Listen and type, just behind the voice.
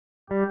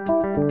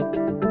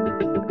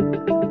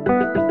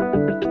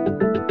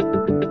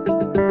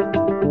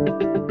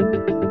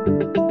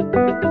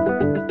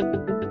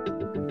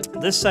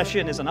This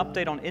session is an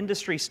update on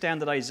industry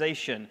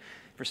standardization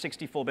for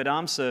 64-bit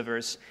ARM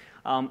servers,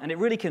 and it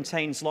really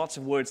contains lots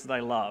of words that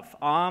I love.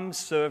 ARM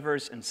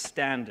servers and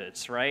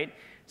standards, right?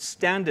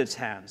 Standards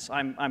hands.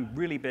 I'm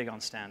really big on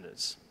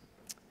standards.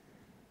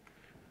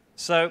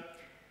 So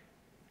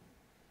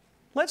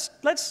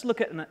let's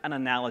look at an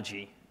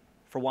analogy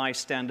for why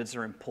standards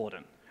are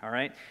important, all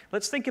right?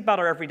 Let's think about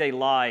our everyday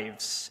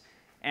lives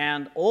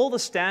and all the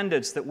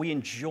standards that we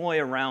enjoy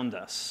around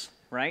us,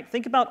 right?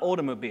 Think about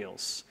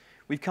automobiles.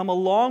 We've come a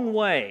long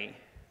way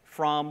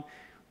from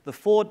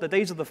the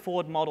days of the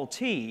Ford Model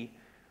T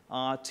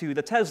to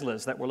the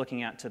Teslas that we're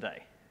looking at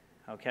today,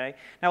 okay?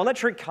 Now,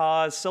 electric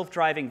cars,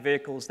 self-driving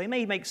vehicles, they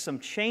may make some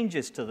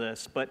changes to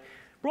this, but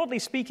broadly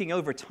speaking,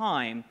 over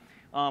time,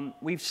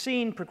 we've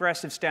seen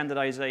progressive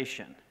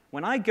standardization.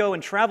 When I go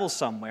and travel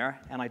somewhere,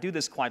 and I do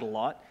this quite a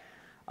lot,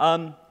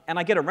 and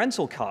I get a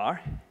rental car,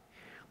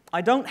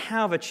 I don't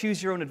have a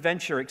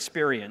choose-your-own-adventure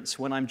experience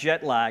when I'm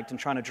jet-lagged and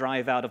trying to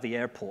drive out of the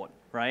airport,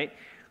 right?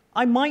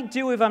 I might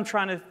do if I'm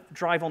trying to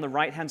drive on the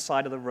right-hand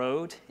side of the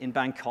road in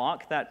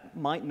Bangkok. That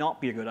might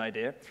not be a good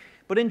idea.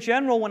 But in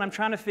general, when I'm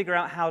trying to figure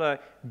out how to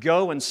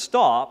go and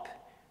stop,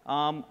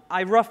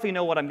 I roughly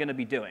know what I'm going to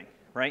be doing,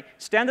 right?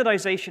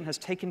 Standardization has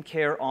taken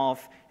care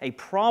of a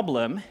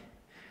problem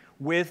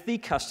with the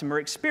customer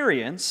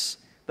experience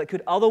that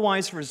could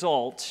otherwise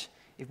result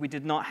if we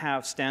did not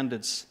have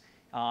standards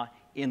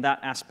in that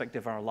aspect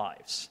of our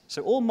lives.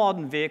 So all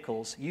modern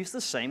vehicles use the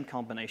same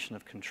combination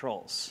of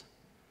controls.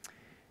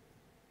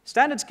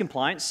 Standards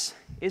compliance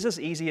is as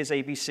easy as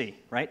ABC,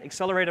 right?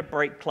 Accelerator,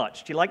 brake,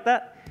 clutch. Do you like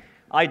that?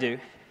 I do.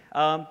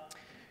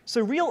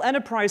 So real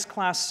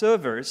enterprise-class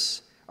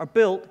servers are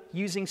built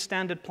using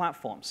standard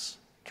platforms.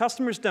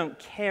 Customers don't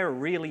care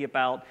really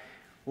about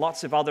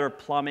lots of other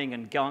plumbing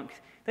and gunk.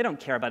 They don't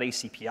care about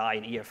ACPI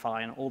and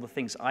EFI and all the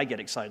things I get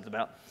excited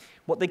about.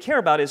 What they care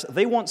about is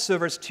they want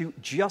servers to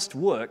just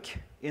work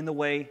in the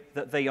way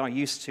that they are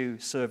used to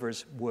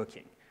servers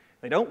working.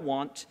 They don't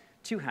want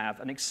to have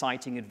an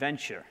exciting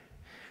adventure.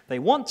 They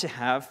want to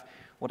have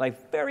what I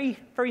very,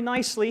 very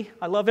nicely,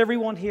 I love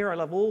everyone here, I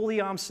love all the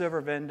ARM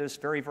server vendors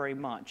very, very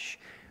much.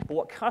 But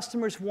what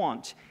customers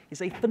want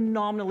is a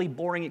phenomenally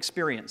boring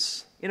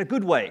experience in a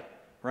good way,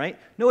 right?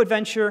 No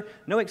adventure,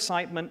 no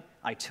excitement.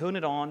 I turn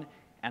it on,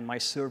 and my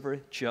server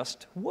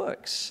just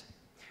works.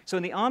 So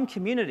in the ARM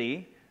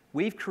community,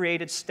 we've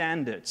created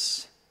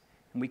standards,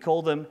 and we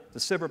call them the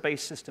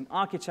server-based system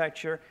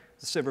architecture,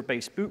 the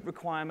server-based boot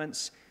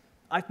requirements.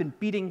 I've been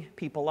beating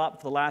people up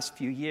for the last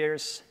few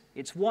years.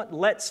 It's what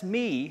lets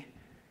me,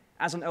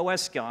 as an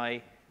OS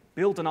guy,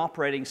 build an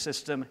operating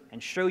system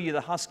and show you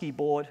the Husky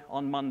board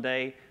on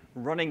Monday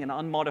running an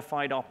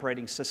unmodified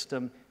operating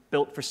system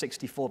built for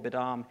 64-bit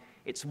ARM.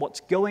 It's what's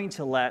going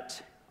to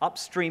let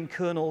upstream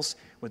kernels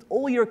with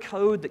all your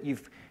code that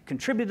you've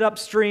contributed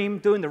upstream,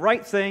 doing the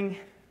right thing,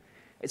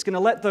 it's going to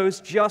let those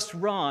just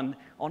run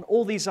on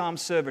all these ARM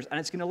servers, and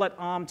it's going to let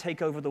ARM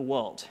take over the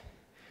world.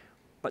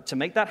 But to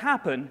make that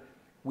happen,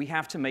 we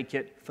have to make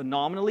it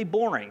phenomenally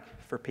boring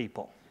for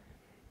people.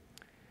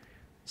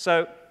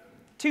 So,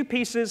 two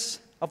pieces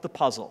of the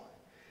puzzle.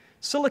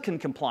 Silicon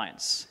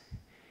compliance.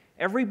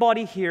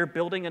 Everybody here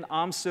building an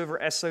ARM server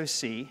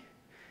SoC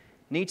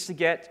needs to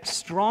get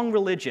strong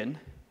religion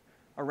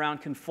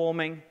around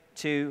conforming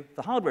to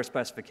the hardware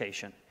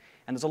specification.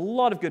 And there's a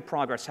lot of good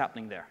progress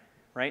happening there,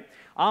 right?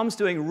 ARM's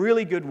doing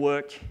really good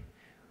work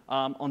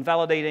on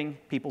validating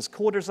people's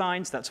core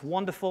designs. That's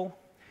wonderful.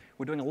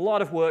 We're doing a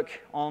lot of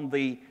work on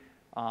the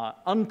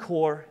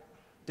uncore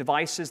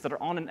devices that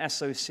are on an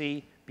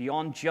SoC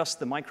beyond just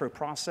the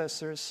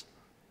microprocessors.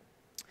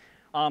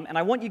 And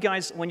I want you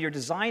guys, when you're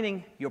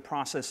designing your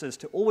processors,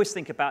 to always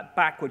think about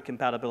backward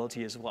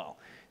compatibility as well.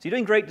 So you're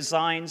doing great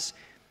designs,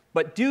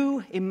 but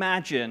do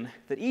imagine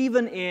that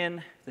even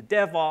in the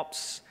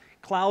DevOps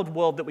cloud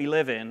world that we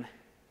live in,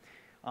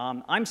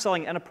 I'm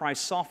selling enterprise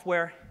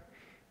software.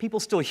 People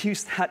still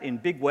use that in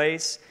big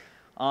ways.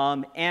 They're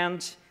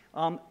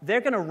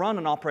going to run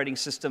an operating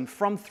system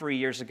from 3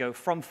 years ago,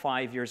 from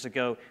 5 years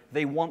ago.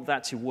 They want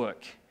that to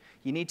work.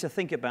 You need to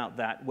think about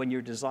that when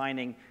you're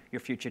designing your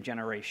future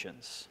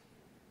generations.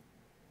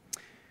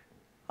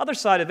 Other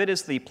side of it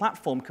is the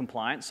platform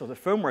compliance, or the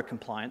firmware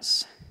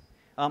compliance.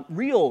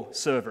 Real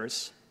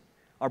servers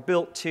are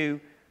built to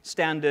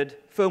standard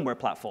firmware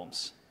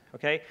platforms.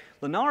 Okay?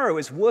 Linaro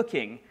is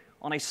working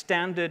on a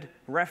standard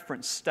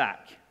reference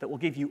stack that will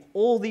give you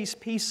all these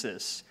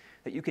pieces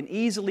that you can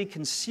easily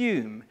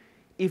consume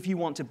if you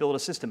want to build a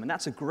system. And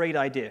that's a great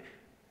idea,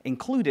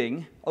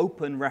 including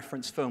open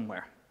reference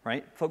firmware,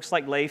 right? Folks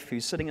like Leif,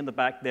 who's sitting in the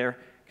back there,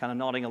 kind of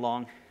nodding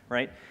along,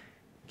 right?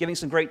 Giving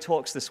some great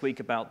talks this week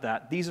about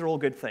that. These are all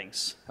good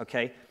things,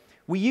 okay?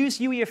 We use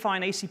UEFI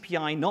and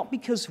ACPI not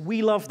because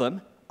we love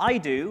them. I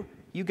do.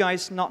 You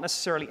guys not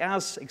necessarily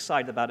as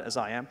excited about it as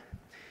I am,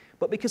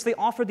 but because they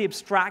offer the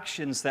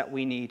abstractions that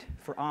we need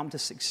for ARM to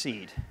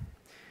succeed.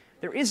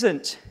 There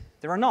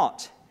are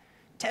not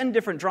 10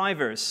 different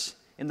drivers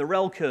in the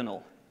RHEL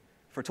kernel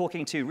for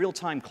talking to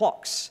real-time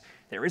clocks.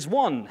 There is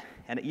one,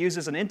 and it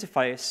uses an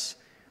interface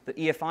that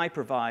EFI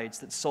provides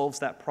that solves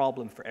that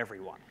problem for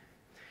everyone.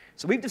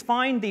 So we've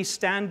defined these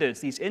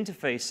standards, these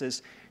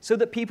interfaces, so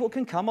that people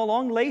can come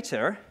along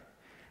later,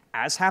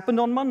 as happened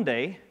on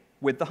Monday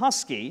with the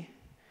Husky,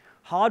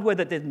 hardware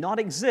that did not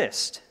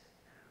exist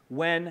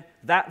when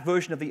that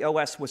version of the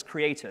OS was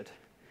created.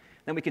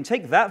 Then we can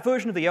take that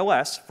version of the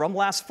OS from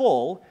last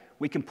fall,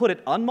 we can put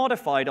it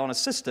unmodified on a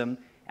system,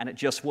 and it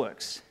just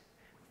works.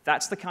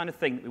 That's the kind of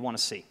thing that we want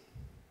to see.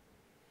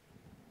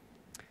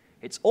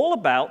 It's all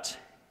about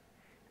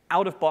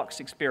out-of-box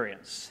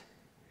experience,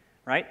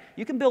 right?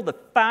 You can build the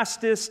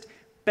fastest,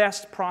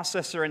 best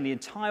processor in the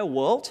entire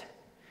world,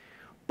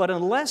 but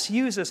unless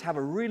users have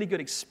a really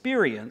good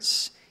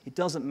experience, it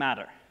doesn't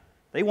matter.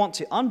 They want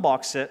to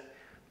unbox it,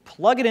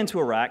 plug it into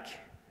a rack,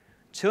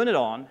 turn it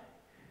on,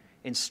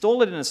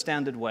 install it in a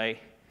standard way,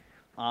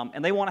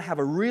 and they want to have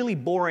a really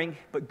boring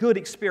but good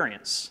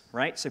experience,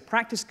 right? So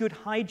practice good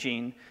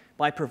hygiene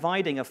by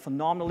providing a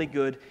phenomenally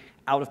good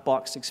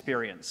out-of-box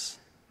experience.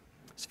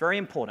 It's very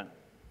important.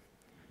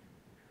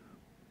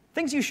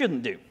 Things you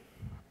shouldn't do.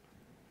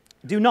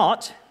 Do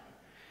not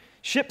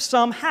ship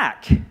some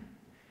hack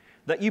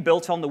that you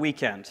built on the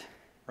weekend,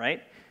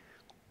 right?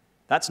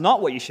 That's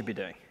not what you should be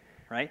doing,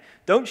 right?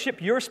 Don't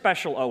ship your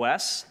special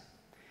OS.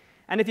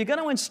 And if you're going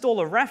to install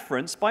a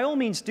reference, by all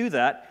means do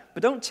that,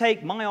 but don't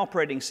take my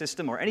operating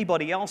system or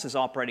anybody else's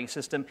operating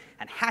system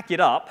and hack it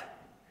up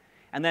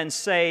and then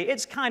say,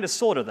 it's kind of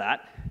sort of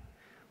that.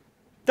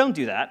 Don't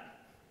do that.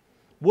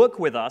 Work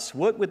with us,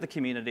 work with the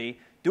community,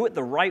 do it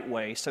the right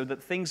way so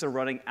that things are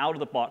running out of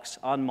the box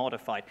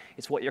unmodified.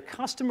 It's what your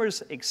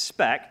customers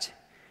expect.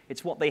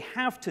 It's what they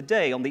have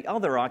today on the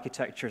other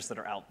architectures that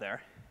are out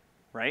there,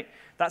 right?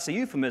 That's a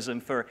euphemism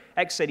for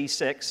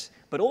x86,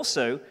 but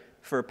also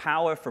for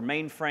Power, for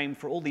mainframe,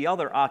 for all the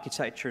other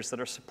architectures that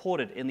are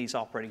supported in these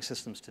operating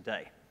systems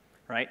today,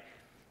 right?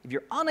 If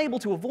you're unable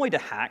to avoid a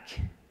hack,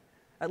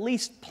 at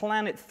least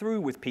plan it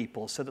through with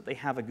people so that they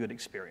have a good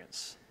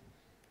experience.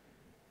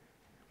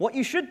 What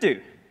you should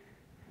do.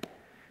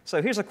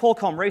 So here's a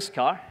Qualcomm race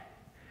car.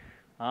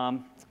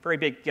 Very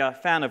big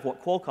fan of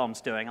what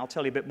Qualcomm's doing. I'll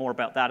tell you a bit more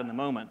about that in a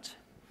moment.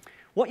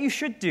 What you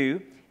should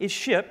do is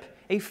ship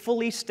a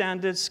fully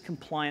standards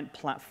compliant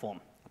platform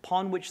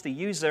upon which the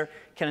user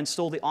can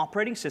install the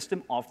operating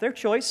system of their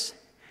choice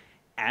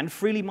and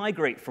freely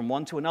migrate from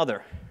one to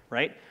another,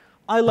 right?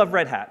 I love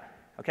Red Hat,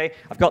 okay?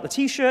 I've got the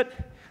t-shirt,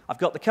 I've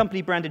got the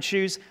company branded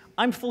shoes,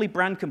 I'm fully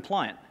brand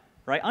compliant,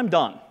 right? I'm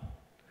done.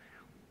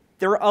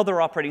 There are other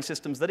operating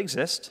systems that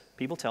exist,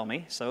 people tell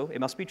me, so it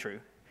must be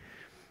true.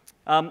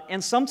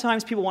 And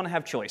sometimes people want to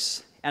have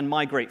choice and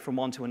migrate from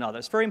one to another.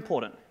 It's very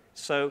important.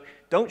 So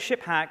don't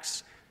ship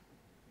hacks,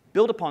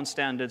 build upon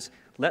standards,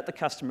 let the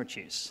customer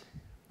choose.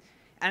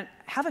 And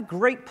have a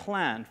great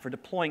plan for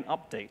deploying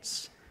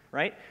updates,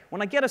 right?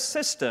 When I get a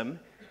system,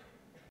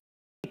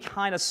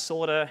 kind of,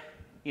 sort of,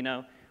 you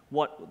know,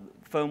 what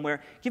firmware,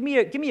 give me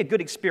a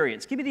good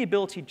experience. Give me the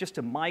ability just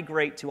to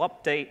migrate, to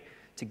update,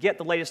 to get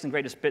the latest and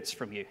greatest bits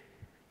from you.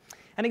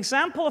 An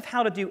example of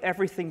how to do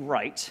everything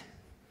right,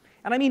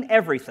 and I mean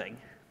everything,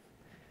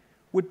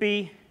 would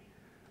be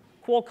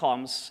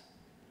Qualcomm's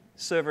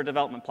server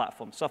development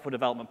platform, software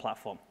development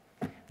platform.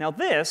 Now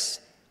this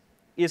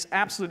is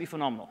absolutely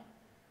phenomenal,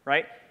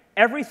 right?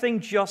 Everything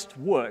just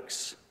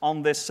works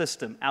on this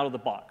system out of the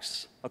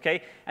box,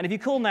 okay? And if you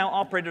call now,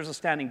 operators are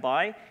standing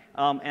by,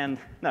 and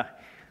no.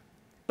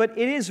 But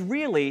it is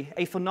really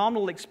a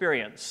phenomenal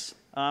experience.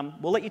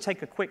 We'll let you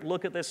take a quick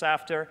look at this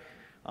after.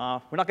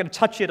 We're not going to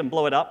touch it and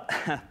blow it up,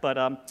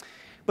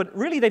 but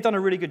really they've done a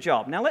really good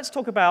job. Now let's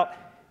talk about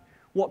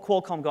what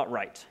Qualcomm got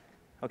right,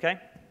 okay?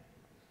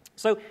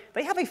 So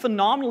they have a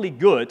phenomenally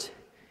good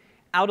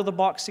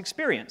out-of-the-box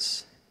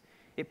experience.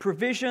 It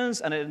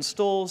provisions and it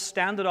installs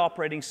standard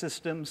operating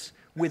systems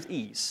with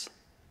ease.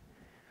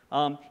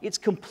 It's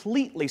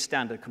completely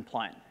standard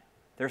compliant.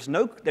 There's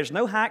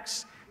no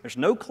hacks, there's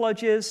no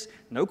kludges,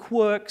 no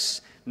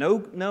quirks,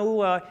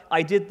 no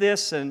I did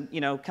this and,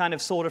 you know, kind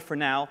of sort of for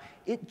now.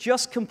 It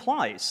just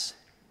complies.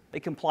 They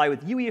comply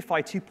with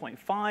UEFI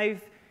 2.5.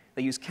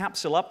 They use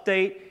capsule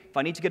update. If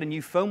I need to get a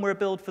new firmware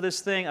build for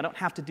this thing, I don't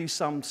have to do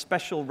some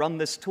special run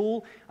this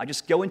tool. I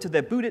just go into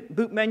their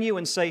boot menu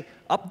and say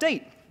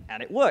update,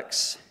 and it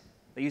works.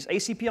 They use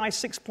ACPI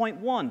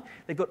 6.1.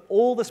 They've got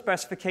all the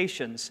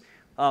specifications,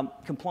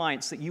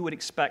 compliance that you would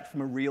expect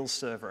from a real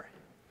server.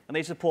 And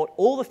they support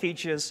all the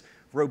features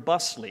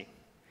robustly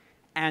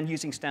and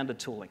using standard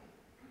tooling.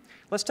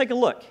 Let's take a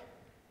look.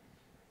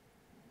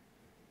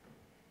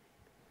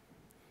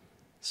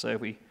 So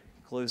if we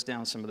close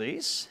down some of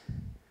these,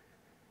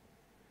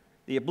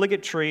 the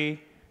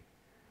obligatory,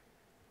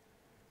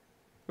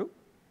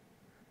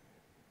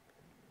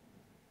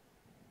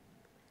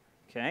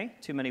 okay,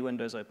 too many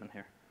windows open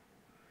here.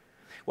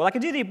 Well, I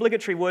can do the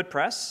obligatory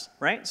WordPress,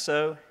 right?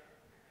 So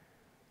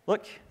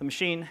look, the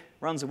machine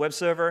runs a web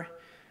server.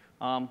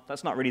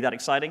 That's not really that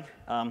exciting,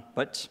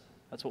 but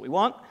that's what we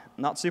want.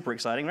 Not super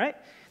exciting, right?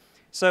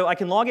 So I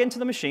can log into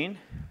the machine.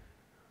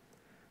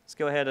 Let's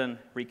go ahead and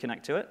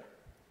reconnect to it.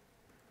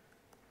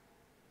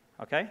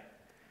 Okay?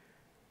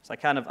 So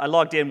I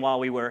logged in while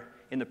we were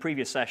in the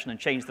previous session and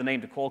changed the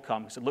name to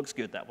Qualcomm because it looks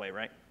good that way,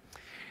 right?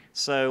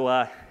 So,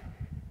 I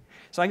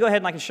can go ahead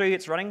and I can show you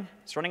it's running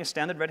a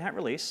standard Red Hat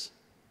release.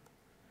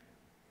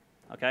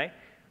 Okay.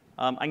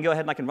 I can go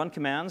ahead and I can run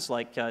commands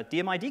like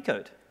DMI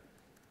decode.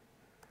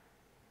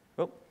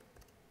 Oh,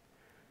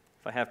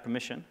 if I have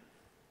permission.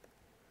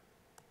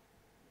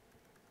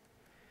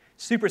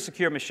 Super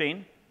secure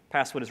machine,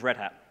 password is Red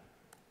Hat.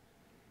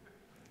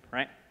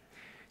 Right?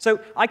 So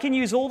I can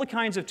use all the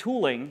kinds of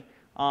tooling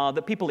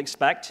that people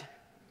expect.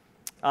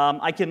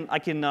 I can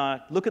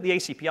look at the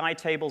ACPI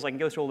tables, I can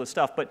go through all this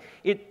stuff, but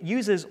it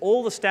uses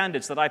all the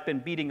standards that I've been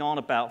beating on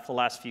about for the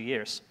last few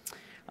years.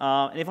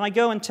 And if I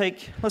go and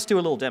let's do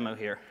a little demo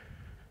here.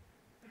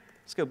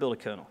 Let's go build a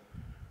kernel.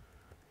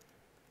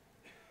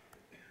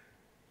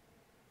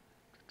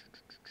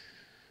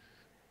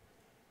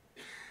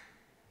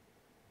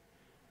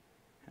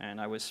 And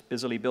I was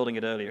busily building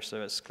it earlier,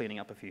 so it's cleaning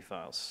up a few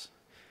files.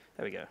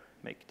 There we go,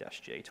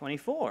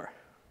 make-j24.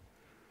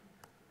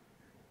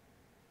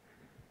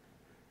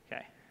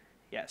 Okay,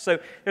 yeah, so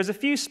there's a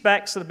few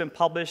specs that have been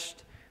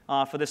published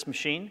for this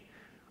machine.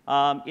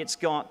 It's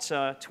got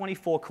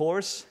 24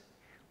 cores.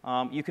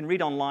 You can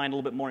read online a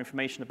little bit more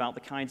information about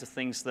the kinds of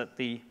things that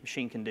the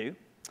machine can do.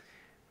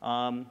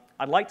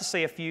 I'd like to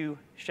say a few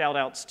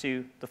shout-outs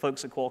to the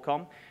folks at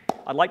Qualcomm.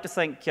 I'd like to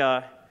thank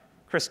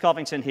Chris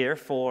Covington here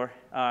for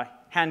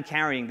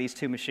hand-carrying these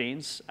two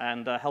machines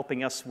and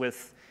helping us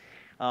with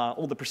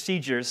all the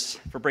procedures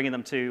for bringing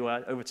them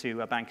over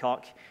to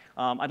Bangkok.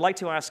 I'd like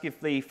to ask if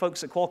the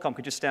folks at Qualcomm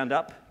could just stand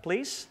up,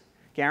 please.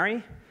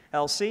 Gary,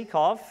 Elsie,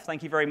 Kov,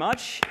 thank you very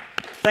much.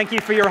 Thank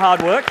you for your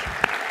hard work.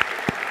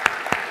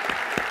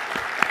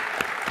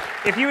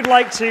 If you would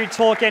like to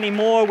talk any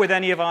more with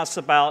any of us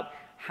about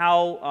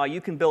how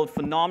you can build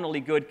phenomenally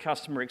good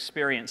customer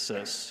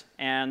experiences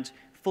and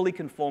fully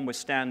conform with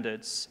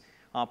standards,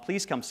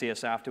 please come see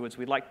us afterwards.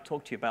 We'd like to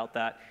talk to you about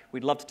that.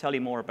 We'd love to tell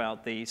you more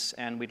about these,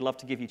 and we'd love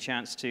to give you a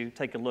chance to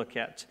take a look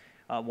at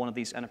one of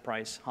these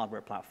enterprise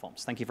hardware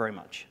platforms. Thank you very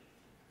much.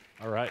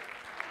 All right.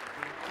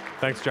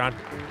 Thanks, John.